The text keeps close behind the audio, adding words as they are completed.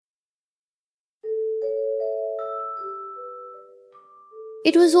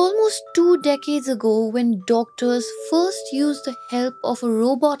It was almost 2 decades ago when doctors first used the help of a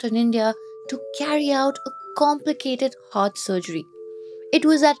robot in India to carry out a complicated heart surgery. It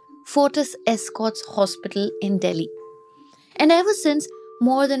was at Fortis Escorts Hospital in Delhi. And ever since,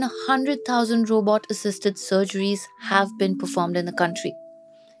 more than 100,000 robot assisted surgeries have been performed in the country.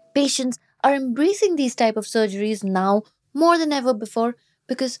 Patients are embracing these type of surgeries now more than ever before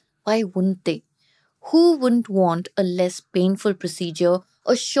because why wouldn't they? Who wouldn't want a less painful procedure,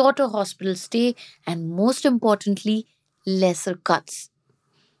 a shorter hospital stay, and most importantly, lesser cuts?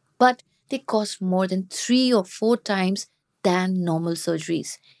 But they cost more than 3 or 4 times than normal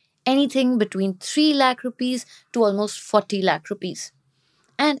surgeries. Anything between 3 lakh rupees to almost 40 lakh rupees.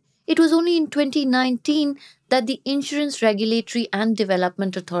 And it was only in 2019 that the Insurance Regulatory and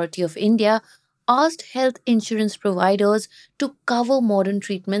Development Authority of India asked health insurance providers to cover modern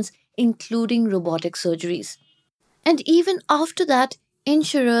treatments, including robotic surgeries. And even after that,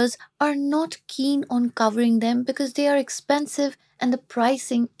 insurers are not keen on covering them because they are expensive and the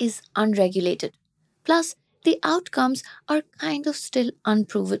pricing is unregulated. Plus, the outcomes are kind of still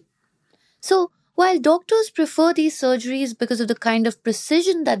unproven. So, while doctors prefer these surgeries because of the kind of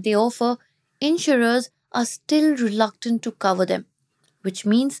precision that they offer, insurers are still reluctant to cover them, which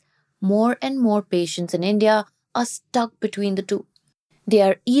means more and more patients in India are stuck between the two. They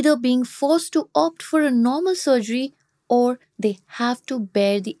are either being forced to opt for a normal surgery or they have to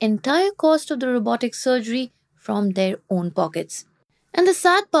bear the entire cost of the robotic surgery from their own pockets. And the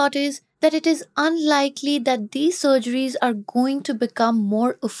sad part is that it is unlikely that these surgeries are going to become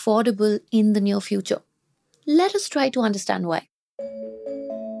more affordable in the near future. Let us try to understand why.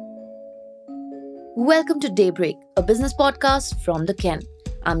 Welcome to Daybreak, a business podcast from the Ken.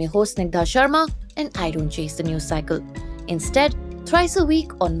 I'm your host Snigdha Sharma, and I don't chase the news cycle. Instead, thrice a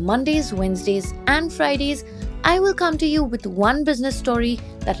week on Mondays, Wednesdays, and Fridays, I will come to you with one business story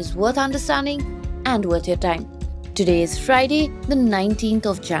that is worth understanding and worth your time. Today is Friday, the 19th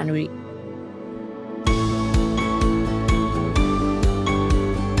of January.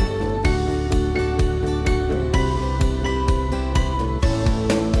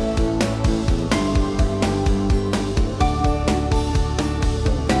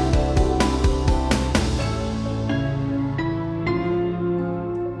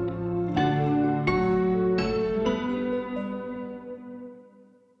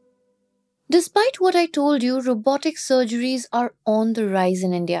 Despite what I told you, robotic surgeries are on the rise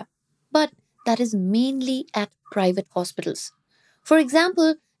in India, but that is mainly at private hospitals. For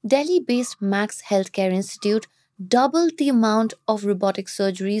example, Delhi based Max Healthcare Institute doubled the amount of robotic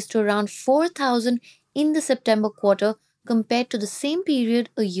surgeries to around 4,000 in the September quarter compared to the same period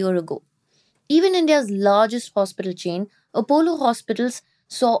a year ago. Even India's largest hospital chain, Apollo Hospitals,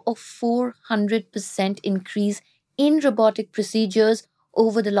 saw a 400% increase in robotic procedures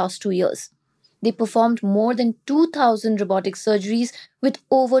over the last 2 years. They performed more than 2,000 robotic surgeries with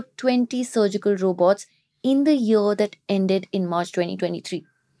over 20 surgical robots in the year that ended in March 2023.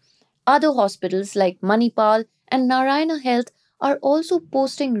 Other hospitals like Manipal and Narayana Health are also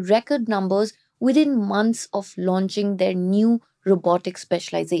posting record numbers within months of launching their new robotic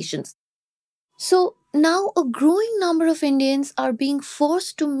specializations. So now a growing number of Indians are being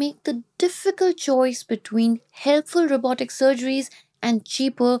forced to make the difficult choice between helpful robotic surgeries and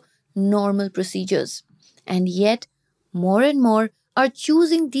cheaper normal procedures. And yet, more and more are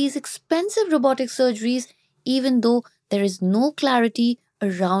choosing these expensive robotic surgeries even though there is no clarity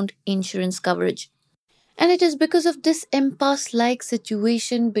around insurance coverage. And it is because of this impasse like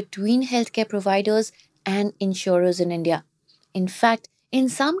situation between healthcare providers and insurers in India. In fact, in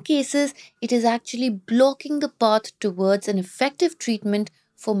some cases, it is actually blocking the path towards an effective treatment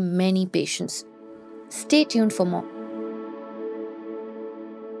for many patients. Stay tuned for more.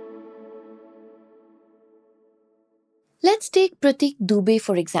 Let's take Pratik Dubey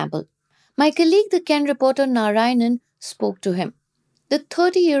for example. My colleague, the Ken reporter Narayanan, spoke to him. The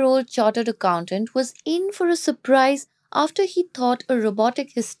 30-year-old chartered accountant was in for a surprise after he thought a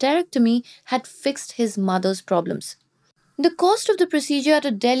robotic hysterectomy had fixed his mother's problems. The cost of the procedure at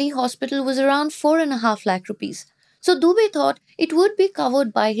a Delhi hospital was around 4.5 lakh rupees. So Dubey thought it would be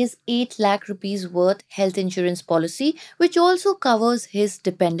covered by his 8 lakh rupees worth health insurance policy, which also covers his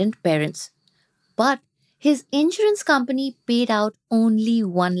dependent parents. But his insurance company paid out only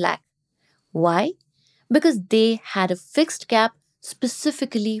 1 lakh. Why? Because they had a fixed cap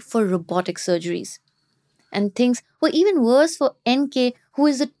specifically for robotic surgeries. And things were even worse for NK, who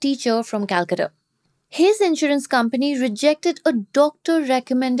is a teacher from Calcutta. His insurance company rejected a doctor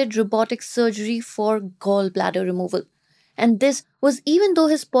recommended robotic surgery for gallbladder removal. And this was even though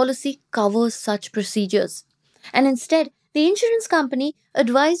his policy covers such procedures. And instead, The insurance company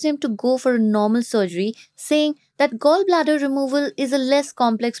advised him to go for a normal surgery, saying that gallbladder removal is a less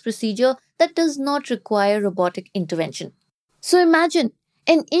complex procedure that does not require robotic intervention. So imagine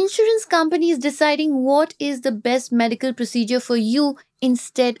an insurance company is deciding what is the best medical procedure for you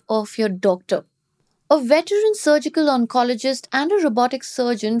instead of your doctor. A veteran surgical oncologist and a robotic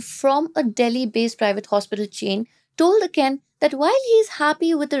surgeon from a Delhi based private hospital chain told the Ken that while he is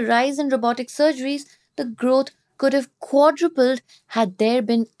happy with the rise in robotic surgeries, the growth could have quadrupled had there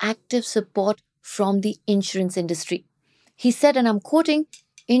been active support from the insurance industry. He said, and I'm quoting,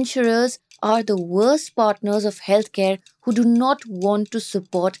 insurers are the worst partners of healthcare who do not want to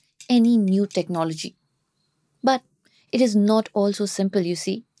support any new technology. But it is not all so simple, you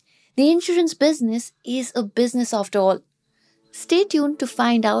see. The insurance business is a business after all. Stay tuned to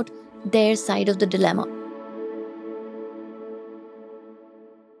find out their side of the dilemma.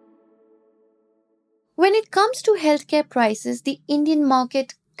 When it comes to healthcare prices, the Indian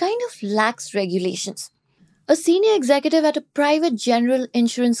market kind of lacks regulations. A senior executive at a private general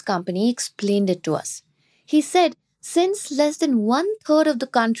insurance company explained it to us. He said, since less than one third of the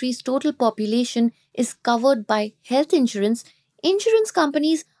country's total population is covered by health insurance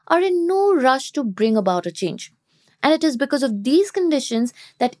companies are in no rush to bring about a change. And it is because of these conditions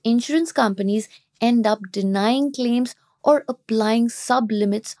that insurance companies end up denying claims or applying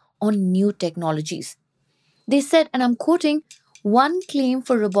sub-limits on new technologies. They said, and I'm quoting, one claim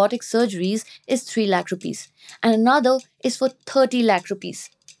for robotic surgeries is 3 lakh rupees and another is for 30 lakh rupees.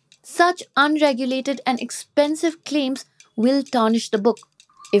 Such unregulated and expensive claims will tarnish the book.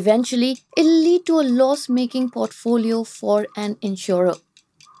 Eventually, it'll lead to a loss-making portfolio for an insurer.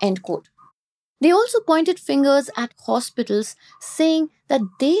 End quote. They also pointed fingers at hospitals, saying that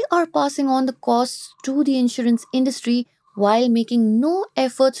they are passing on the costs to the insurance industry while making no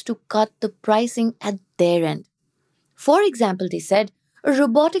efforts to cut the pricing at their end. For example, they said, a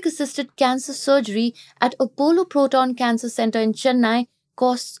robotic assisted cancer surgery at Apollo Proton Cancer Center in Chennai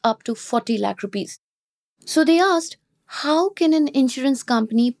costs up to 40 lakh rupees. So they asked, how can an insurance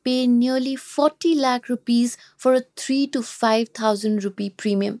company pay nearly 40 lakh rupees for a 3 to 5,000 rupee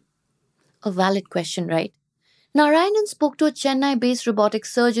premium? A valid question, right? Narayanan spoke to a Chennai based robotic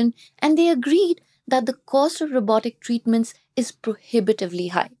surgeon and they agreed that the cost of robotic treatments is prohibitively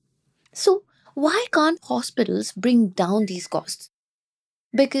high. So, why can't hospitals bring down these costs?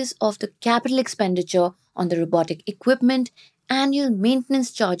 Because of the capital expenditure on the robotic equipment, annual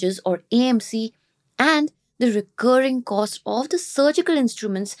maintenance charges or AMC, and the recurring cost of the surgical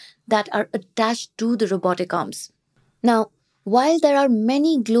instruments that are attached to the robotic arms. Now, while there are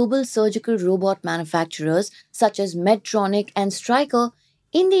many global surgical robot manufacturers such as Medtronic and Stryker,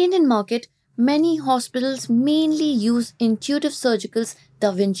 in the Indian market, many hospitals mainly use Intuitive Surgical's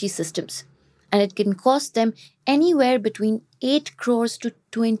Da Vinci systems, and it can cost them anywhere between 8 crores to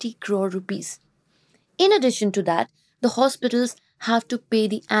 20 crore rupees. In addition to that, the hospitals have to pay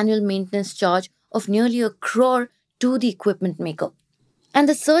the annual maintenance charge of nearly a crore to the equipment maker. And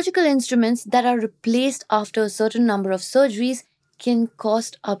the surgical instruments that are replaced after a certain number of surgeries can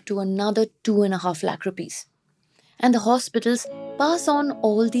cost up to another 2.5 lakh rupees. And the hospitals pass on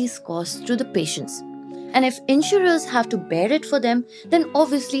all these costs to the patients. And if insurers have to bear it for them, then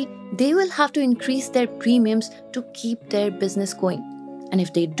obviously they will have to increase their premiums to keep their business going. And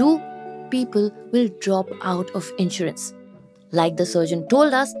if they do, people will drop out of insurance. Like the surgeon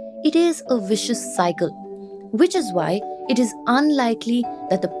told us, it is a vicious cycle, which is why it is unlikely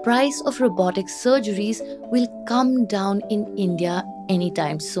that the price of robotic surgeries will come down in India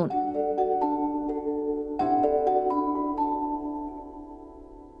anytime soon.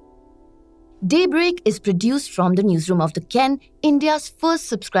 Daybreak is produced from the newsroom of the Ken, India's first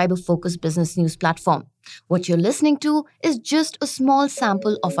subscriber-focused business news platform. What you're listening to is just a small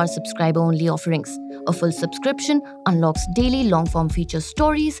sample of our subscriber-only offerings. A full subscription unlocks daily long-form feature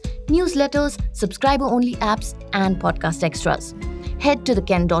stories, newsletters, subscriber-only apps, and podcast extras. Head to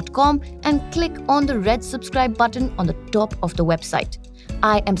theken.com and click on the red subscribe button on the top of the website.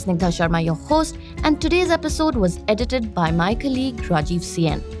 I am Snigdha Sharma, your host, and today's episode was edited by my colleague Rajiv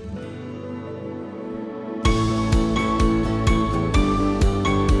CN.